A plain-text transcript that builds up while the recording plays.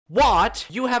What?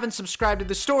 You haven't subscribed to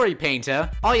The Story Painter?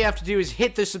 All you have to do is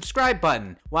hit the subscribe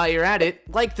button. While you're at it,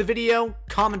 like the video,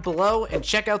 comment below, and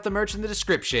check out the merch in the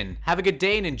description. Have a good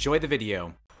day and enjoy the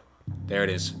video. There it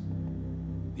is.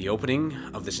 The opening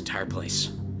of this entire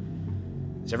place.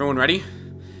 Is everyone ready?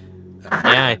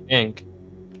 Yeah, I think.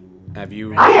 Have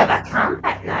you... I have a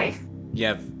combat knife.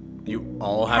 You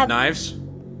all have knives?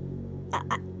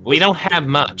 We don't have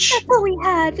much. That's what we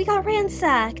had. We got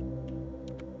ransacked.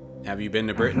 Have you been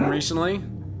to Britain recently?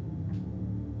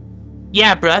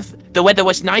 Yeah, bruv. The weather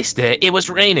was nice there. It was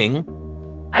raining.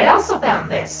 I also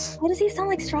found this. Why does he sound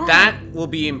like Strawhead? That will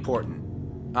be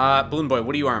important. Balloon Boy,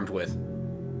 what are you armed with?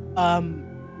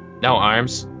 No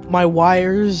arms. My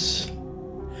wires.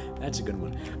 That's a good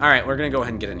one. Alright, we're gonna go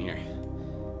ahead and get in here.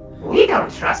 We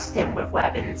don't trust him with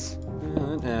weapons.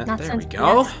 Not there we since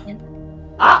go.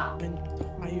 Ah!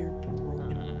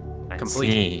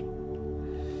 Complete.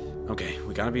 Okay,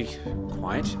 we gotta be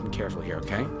quiet and careful here,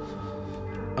 okay?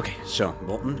 Okay, so,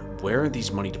 Molten, where are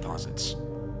these money deposits?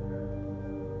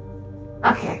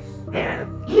 Okay, they're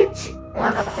each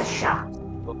one of the shops.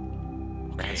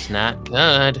 Okay. It's not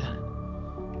good.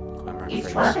 Glamrock Each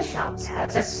phrase. one of the shops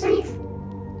has a safe.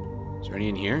 Is there any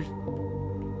in here?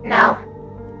 No.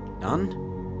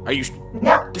 None? Are you...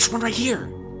 No. There's one right here!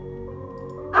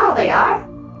 Oh, they are?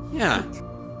 Yeah.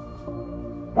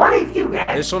 One of you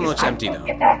guys. This one looks empty, though.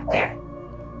 Get back there.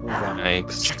 Move on.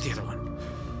 Thanks. Check the other one.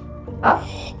 Oh.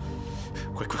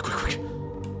 Quick.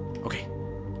 Okay.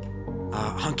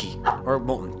 Hunky, or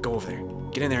Molten, go over there.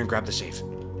 Get in there and grab the safe.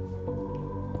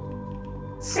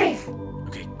 Safe.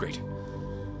 Okay, great.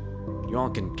 You all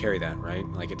can carry that, right?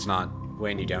 Like, it's not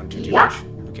weighing you down too Yeah. much?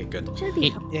 Okay, good. Should be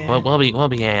fine. Yeah. We'll be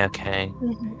okay.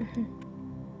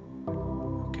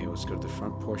 Okay, let's go to the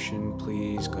front portion,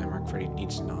 please. Glamrock Freddy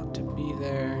needs not to be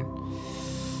there.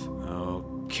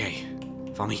 Okay.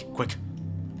 Follow me, quick.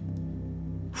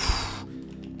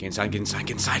 Get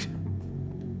inside.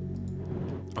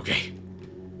 Okay.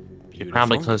 Beautiful.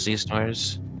 Probably close these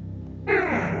doors.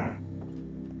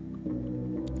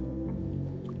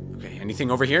 Okay,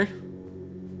 anything over here?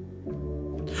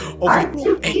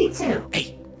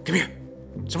 Hey, come here.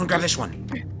 Someone grab this one.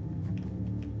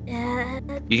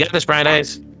 You got this, Bright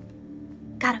Eyes?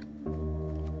 Got him.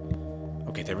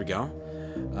 Okay, there we go.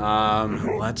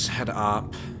 Let's head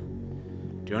up.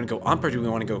 Do you want to go up or do we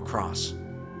want to go across?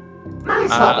 Might as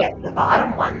well get the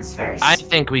bottom ones first. I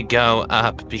think we go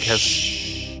up because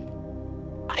Shh.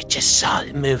 I just saw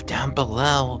it move down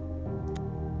below.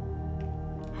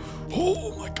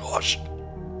 Oh my gosh.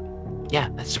 Yeah,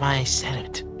 that's why I said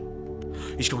it.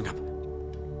 He's going up.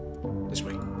 This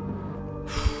way.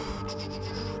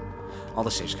 All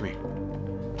the safes, come here.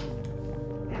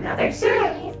 Another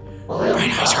safe.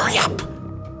 Bright Eyes, hurry up!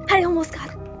 I almost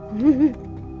got him.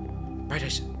 Bright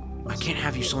Eyes, I can't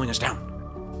have you slowing us down.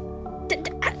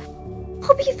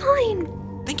 I'll be fine.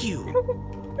 Thank you.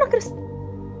 I'm not gonna.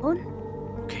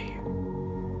 Okay.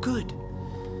 Good.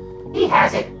 He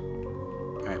has it.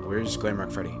 Alright, where's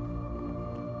Glamrock Freddy?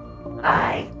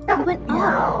 I don't went up.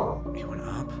 know. He went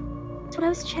up? That's what I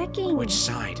was checking. Which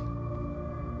side?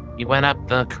 You went up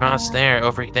the cross there,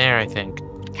 over there, I think.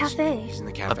 Cafe. He's in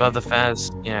the cafe. Above the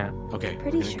fez, yeah. Okay.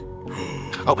 Pretty we're sure.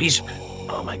 Oh,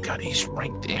 oh my god, he's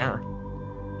right there.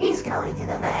 He's going to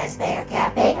the Fredbear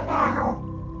Cafe now.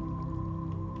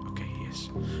 Okay, he is.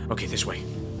 Okay, this way.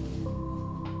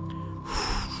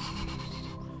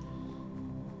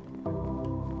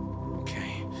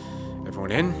 Okay.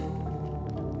 Everyone in?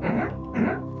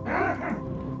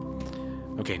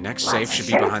 Okay, next safe should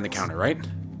be behind the counter, right?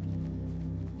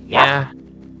 Yeah,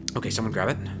 Okay, someone grab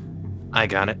it. I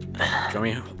got it. Do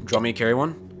you want me to carry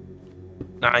one?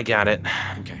 I got it.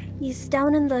 Okay. He's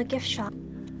down in the gift shop.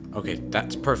 Okay,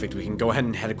 that's perfect. We can go ahead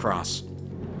and head across.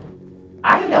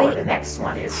 I know where the next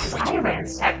one is, because I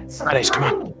ransacked some. Bright Eyes, come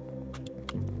on.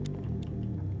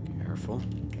 Careful.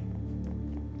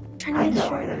 Trying I to make know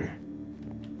sure. where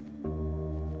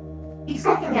he's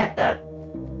looking at the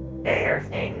bear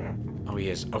thing. Oh, he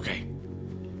is. Okay.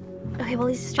 Okay, well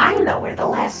he's I distracted. know where the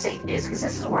last safe is, because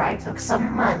this is where I took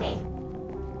some money.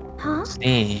 Huh?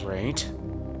 See. Great.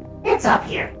 It's up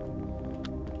here.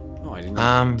 Oh, I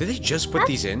didn't. Did they just put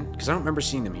these in? Because I don't remember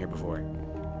seeing them here before.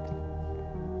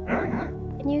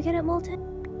 Can you get it, Molten?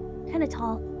 Kind of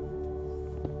tall.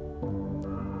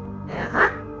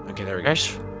 Okay, there we go.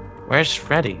 Where's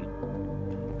Freddy?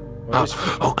 Where is-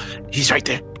 Oh, he's right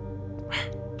there.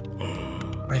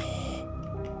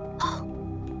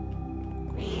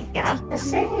 We got the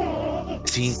safe.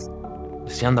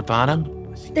 Is he on the bottom?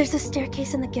 There's a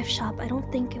staircase in the gift shop. I don't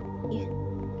think it will be.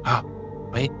 Oh,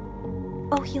 wait.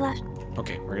 Oh, he left.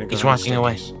 Okay, we're gonna go. He's down the walking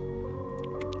away. staircase.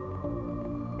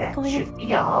 That Going should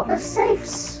be all the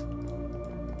safes.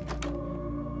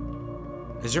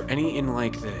 Is there any in,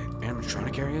 like, the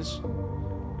animatronic areas?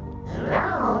 Who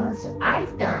knows?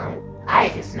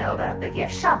 I just know about the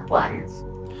gift shop ones.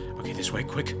 Okay, this way,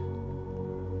 quick.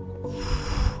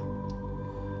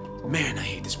 Man, I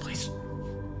hate this place.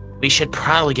 We should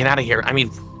probably get out of here. I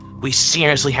mean, we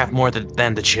seriously have more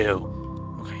than to chew.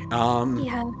 Okay,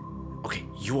 Yeah. okay,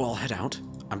 you all head out.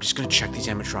 I'm just gonna check these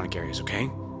animatronic areas, okay?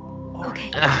 Okay.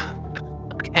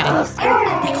 Okay.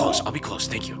 I'll be close,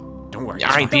 thank you. Don't worry.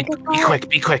 All right, be quick,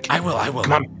 be quick. I will.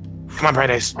 Come on, Bright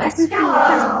Eyes. Let's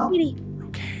go. Sweetie.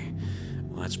 Okay,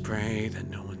 let's pray that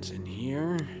no one's in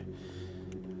here.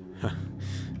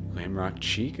 Glamrock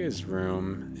Chica's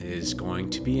room is going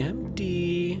to be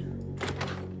empty.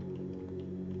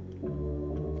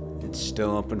 It's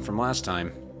still open from last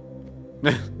time.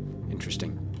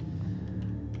 Interesting.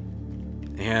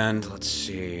 And let's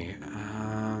see.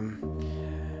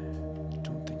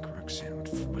 Don't think Roxanne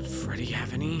would Freddy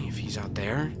have any if he's out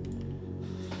there?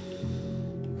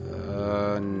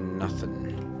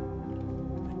 Nothing.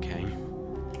 Okay.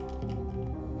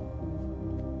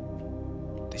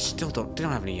 They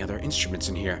don't have any other instruments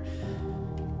in here.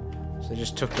 So they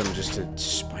just took them just to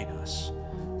spite us.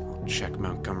 I'll check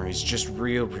Montgomery's just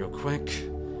real quick.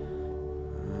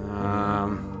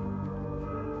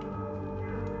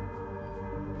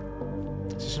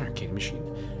 Is this an arcade machine?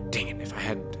 Dang it,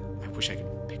 I wish I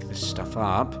could pick this stuff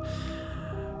up.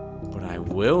 But I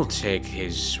will take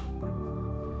his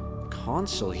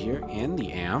console here and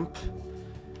the amp.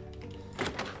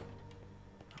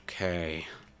 Okay.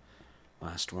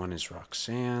 Last one is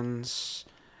Roxanne's.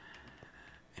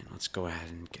 And let's go ahead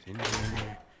and get in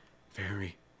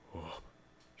here. Whoa,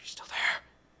 she's still there.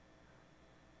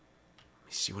 Let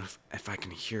me see if I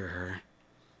can hear her.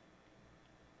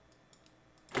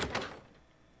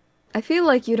 I feel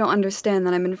like you don't understand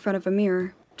that I'm in front of a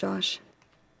mirror, Josh.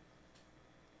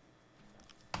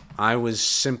 I was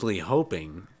simply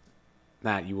hoping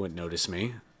that you wouldn't notice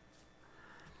me.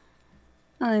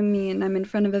 I mean, I'm in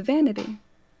front of a vanity,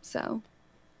 so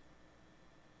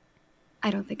I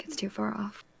don't think it's too far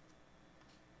off.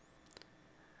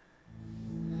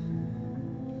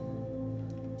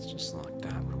 Let's just lock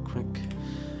that real quick.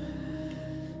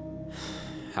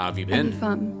 How have you been? Any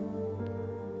fun?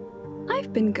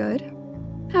 I've been good.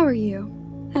 How are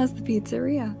you? How's the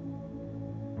pizzeria?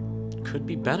 Could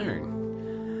be better.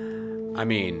 I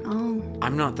mean, Oh,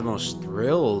 I'm not the most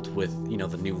thrilled with,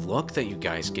 the new look that you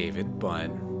guys gave it,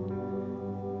 but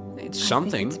it's I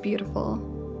something. think it's beautiful.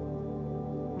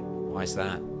 Why's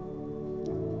that?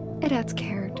 It adds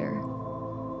character.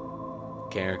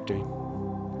 Character?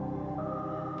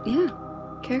 Yeah,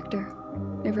 character.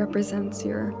 It represents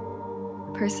your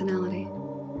personality.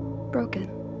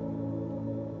 Broken.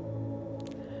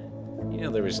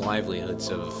 There was livelihoods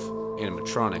of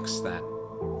animatronics that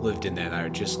lived in there that are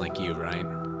just like you, right?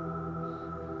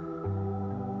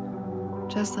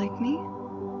 Just like me?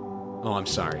 Oh, I'm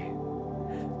sorry.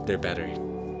 They're better.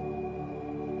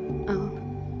 Oh.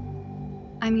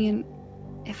 I mean,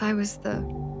 if I was the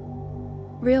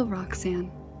real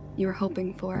Roxanne you were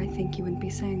hoping for, I think you wouldn't be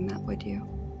saying that, would you?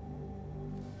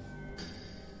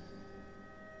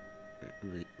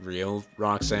 Real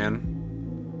Roxanne?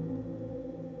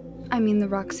 I mean the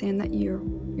Roxanne that you're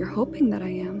hoping that I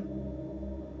am.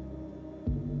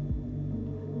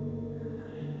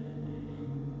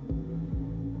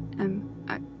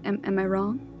 Am I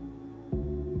wrong?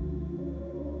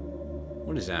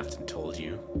 What has Afton told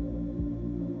you?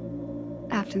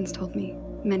 Afton's told me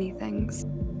many things.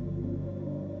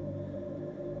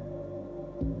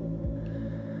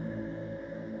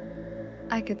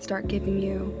 I could start giving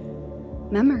you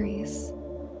memories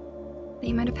that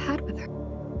you might have had with her.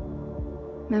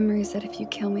 Memories that if you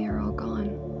kill me are all gone.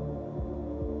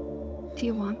 Do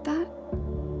you want that?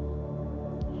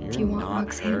 Do you want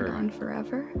Roxanne gone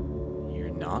forever? You're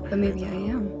not But maybe I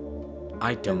am.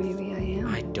 I But don't. maybe I am.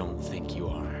 I don't think you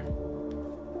are.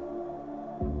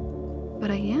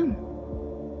 But I am.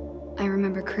 I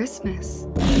remember Christmas.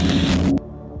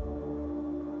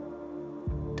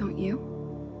 Don't you?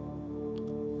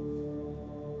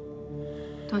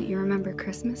 Don't you remember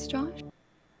Christmas, Josh?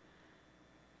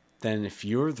 Then if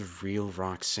you're the real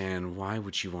Roxanne, why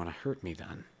would you want to hurt me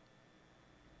then?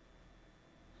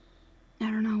 I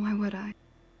don't know, why would I?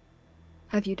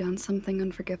 Have you done something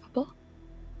unforgivable?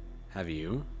 Have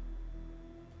you?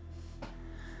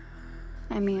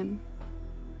 I mean,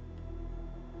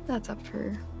 that's up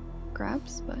for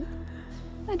grabs, but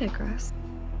I digress.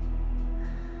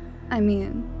 I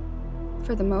mean,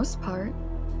 for the most part,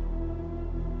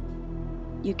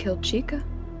 you killed Chica.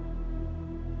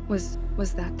 Was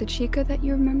that the Chica that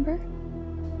you remember?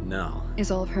 No.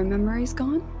 Is all of her memories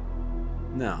gone?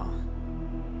 No.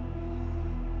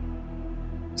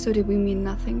 So did we mean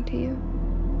nothing to you?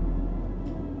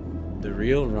 The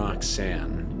real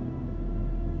Roxanne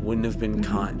wouldn't have been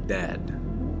caught dead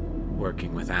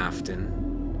working with Afton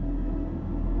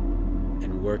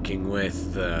and working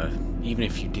with even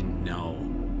if you didn't know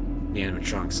the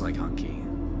animatronics like Hunky,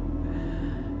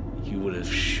 you would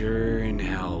have sure in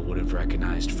hell would have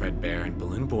recognized Fredbear and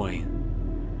Balloon Boy,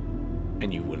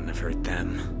 and you wouldn't have hurt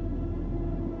them.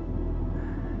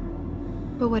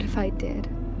 But what if I did?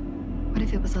 What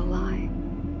if it was a lie?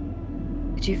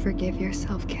 Did you forgive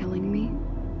yourself killing me?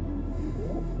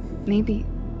 Maybe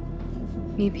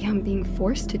I'm being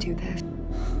forced to do this.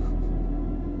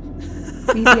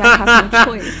 Maybe I have no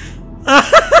choice.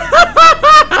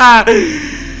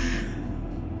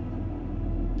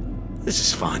 This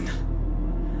is fun.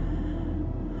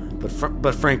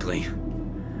 But frankly,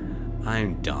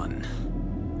 I'm done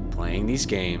playing these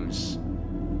games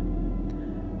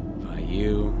by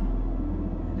you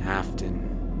and Afton.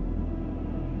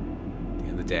 At the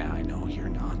end of the day, I know you're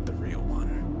not the real one.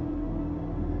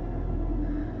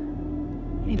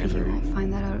 Maybe you won't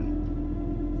find that out.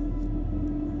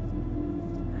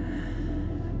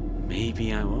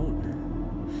 Maybe I won't.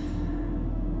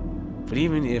 But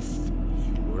even if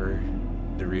you were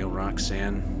the real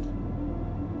Roxanne,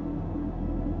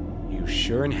 you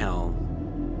sure in hell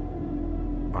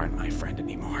aren't my friend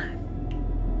anymore.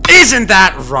 Isn't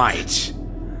that right?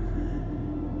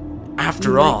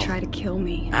 After all, You might try to kill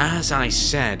me. as I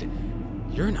said,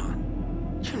 you're not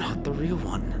the real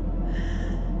one.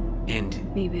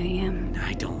 And Maybe I am.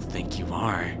 I don't think you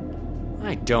are.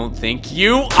 I don't think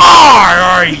you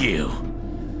are you?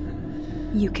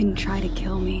 You can try to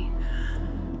kill me,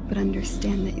 but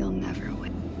understand that you'll never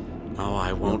win. Oh, I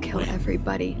You'll won't kill win.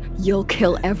 everybody. You'll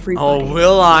kill everybody. Oh,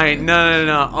 will I?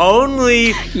 No. Only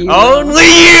You you,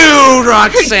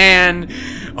 Roxanne.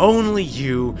 Only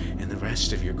you and the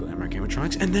rest of your Glamrock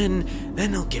animatronics. And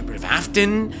then I'll get rid of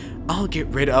Afton. I'll get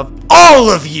rid of all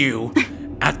of you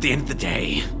at the end of the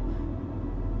day.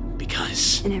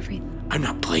 Because And everything. I'm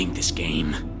not playing this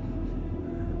game.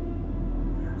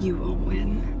 You won't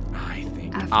win. I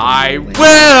think Afton I will.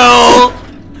 will.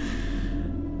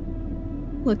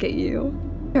 Look at you,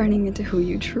 turning into who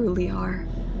you truly are.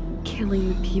 Killing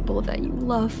the people that you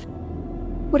love.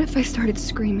 What if I started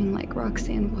screaming like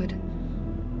Roxanne would?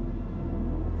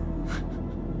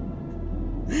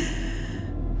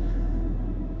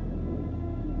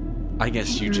 I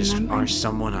guess you You just remember? are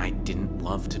someone I didn't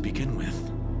love to begin with.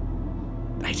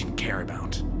 I didn't care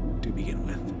about to begin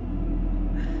with.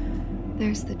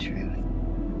 There's the truth.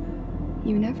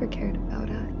 You never cared about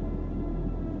us.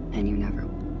 And you never.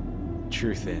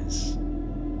 Truth is,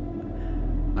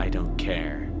 I don't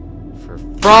care for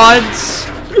frauds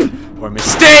or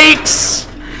mistakes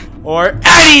or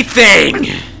anything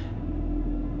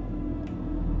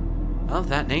of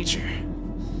that nature.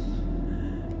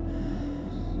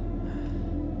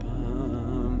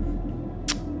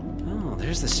 Oh,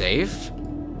 there's the save.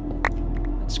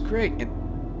 That's great.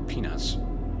 And peanuts.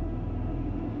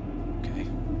 Okay.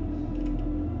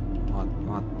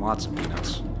 Lots of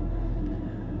peanuts.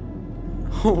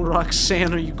 Oh,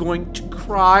 Roxanne, are you going to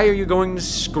cry? Are you going to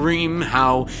scream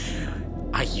how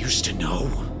I used to know?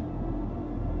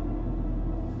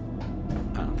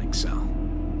 I don't think so.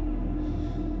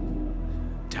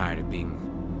 Tired of being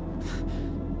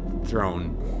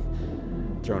thrown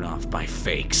off by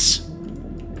fakes.